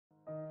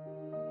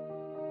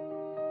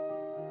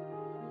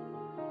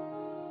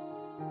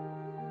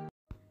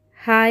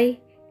Hi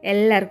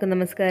എല്ലാവർക്കും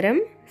നമസ്കാരം.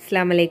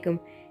 അസ്സലാമു അലൈക്കും.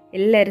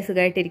 എല്ലാവരും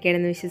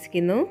സുഖമായിട്ടിരിക്കുകയാണെന്ന്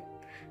വിശ്വസിക്കുന്നു.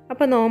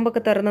 അപ്പോൾ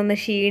നോമ്പൊക്കെ തുറന്നൊന്ന്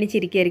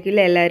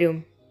ക്ഷീണിച്ചിരിക്കുകയായിരിക്കില്ലേ എല്ലാവരും.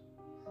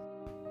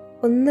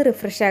 ഒന്ന്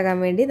റിഫ്രഷ് ആകാൻ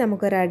വേണ്ടി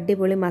നമുക്കൊരു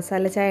അടിപൊളി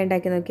മസാല ചായ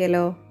ഉണ്ടാക്കി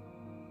നോക്കിയാലോ.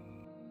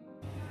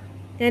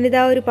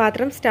 ഞാനിതാ ഒരു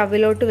പാത്രം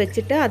സ്റ്റവിലോട്ട്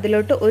വെച്ചിട്ട്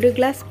അതിലോട്ട് 1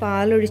 ഗ്ലാസ്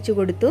പാലൊഴിച്ചു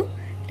കൊടുത്തു.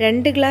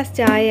 2 ഗ്ലാസ്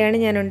ചായയാണ്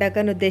ഞാൻ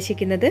ഉണ്ടാക്കാൻ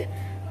ഉദ്ദേശിക്കുന്നത്.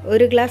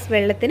 1 ഗ്ലാസ്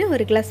വെള്ളത്തിന്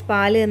 1 ഗ്ലാസ്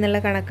പാൽ എന്നുള്ള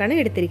കണക്കാണ്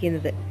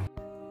എടുത്തിരിക്കുന്നത്.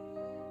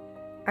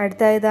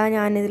 അടുത്തതായി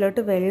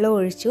ഞാനിതിലോട്ട് വെള്ളം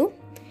ഒഴിച്ചു.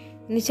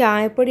 ഇനി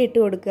ചായപ്പൊടി ഇട്ട്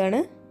കൊടുക്കുകയാണ്.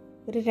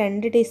 ഒരു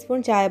 2 ടീസ്പൂൺ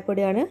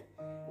ചായപ്പൊടിയാണ്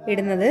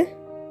ഇടുന്നത്.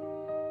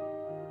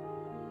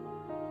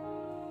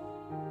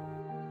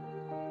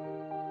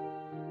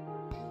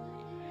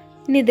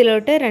 ഇനി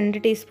ഇതിലോട്ട്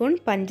 2 ടീസ്പൂൺ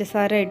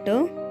പഞ്ചസാര ഇട്ടു.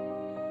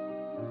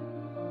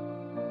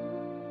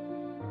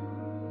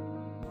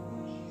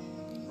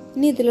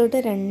 ഇനി ഇതിലോട്ട്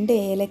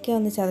 2 ഏലക്ക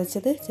ഒന്ന്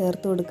ചതച്ചത്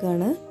ചേർത്ത്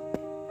കൊടുക്കുകയാണ്.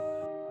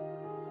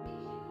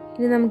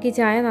 ഇനി നമുക്ക് ഈ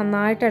ചായ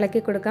നന്നായിട്ട് ഇളക്കി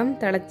കൊടുക്കാം.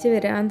 തിളച്ച്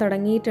വരാൻ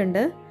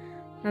തുടങ്ങിയിട്ടുണ്ട്.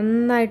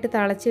 നന്നായിട്ട്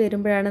തിളച്ച്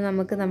വരുമ്പോഴാണ്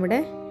നമുക്ക് നമ്മുടെ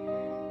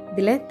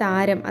ഇതിലെ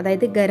താരം,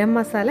 അതായത് ഗരം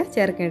മസാല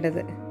ചേർക്കേണ്ടത്.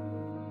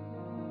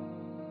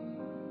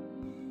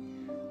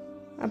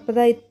 അപ്പോൾ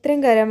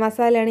ഇത്രയും ഗരം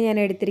മസാലയാണ് ഞാൻ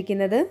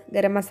എടുത്തിരിക്കുന്നത്.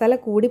 ഗരം മസാല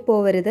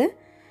കൂടിപ്പോവരുത്.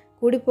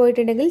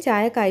 കൂടിപ്പോയിട്ടുണ്ടെങ്കിൽ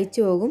ചായ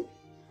കഴിച്ചു പോകും.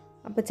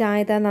 അപ്പോൾ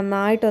ചായ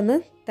നന്നായിട്ടൊന്ന്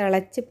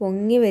തിളച്ച്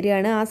പൊങ്ങി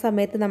വരികയാണ്. ആ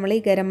സമയത്ത് നമ്മൾ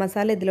ഈ ഗരം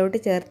മസാല ഇതിലോട്ട്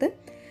ചേർത്ത്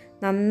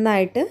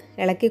നന്നായിട്ട്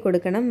ഇളക്കി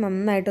കൊടുക്കണം.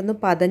 നന്നായിട്ടൊന്ന്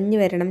പതഞ്ഞ്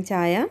വരണം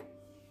ചായ.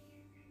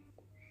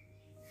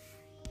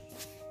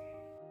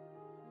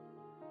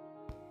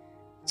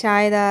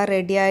 ചായ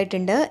റെഡി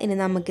ആയിട്ടുണ്ട്. ഇനി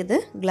നമുക്കിത്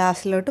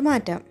ഗ്ലാസ്സിലോട്ട്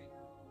മാറ്റാം.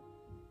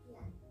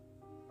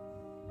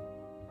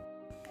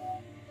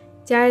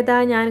 ചായ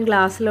ഞാൻ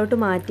ഗ്ലാസ്സിലോട്ട്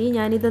മാറ്റി.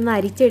 ഞാനിതൊന്ന്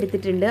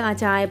അരിച്ചെടുത്തിട്ടുണ്ട്. ആ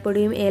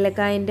ചായപ്പൊടിയും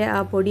ഏലക്കായൻ്റെ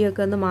ആ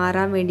പൊടിയൊക്കെ ഒന്ന്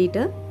മാറാൻ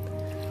വേണ്ടിയിട്ട്.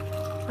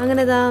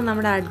 അങ്ങനെ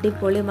നമ്മുടെ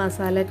അടിപൊളി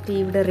മസാല ടീ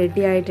ഇവിടെ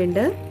റെഡി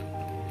ആയിട്ടുണ്ട്.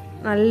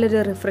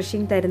 നല്ലൊരു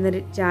റിഫ്രഷിങ് തരുന്നൊരു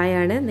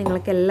ചായയാണ്.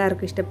 നിങ്ങൾക്ക്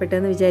എല്ലാവർക്കും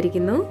ഇഷ്ടപ്പെട്ടെന്ന്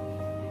വിചാരിക്കുന്നു.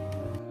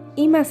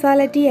 ഈ മസാല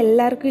ടീ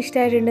എല്ലാവർക്കും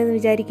ഇഷ്ടമായിട്ടുണ്ടെന്ന്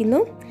വിചാരിക്കുന്നു.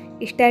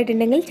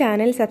 ഇഷ്ടമായിട്ടുണ്ടെങ്കിൽ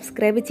ചാനൽ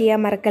സബ്സ്ക്രൈബ് ചെയ്യാൻ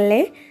മറക്കല്ലേ.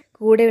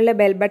 കൂടെയുള്ള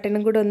ബെൽ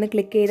ബട്ടണും കൂടെ ഒന്ന്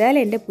ക്ലിക്ക് ചെയ്താൽ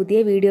എൻ്റെ പുതിയ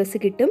വീഡിയോസ്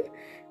കിട്ടും.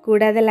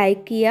 കൂടാതെ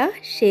ലൈക്ക്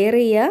ചെയ്യുക, ഷെയർ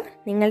ചെയ്യുക,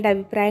 നിങ്ങളുടെ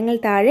അഭിപ്രായങ്ങൾ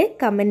താഴെ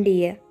കമൻറ്റ്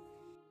ചെയ്യുക.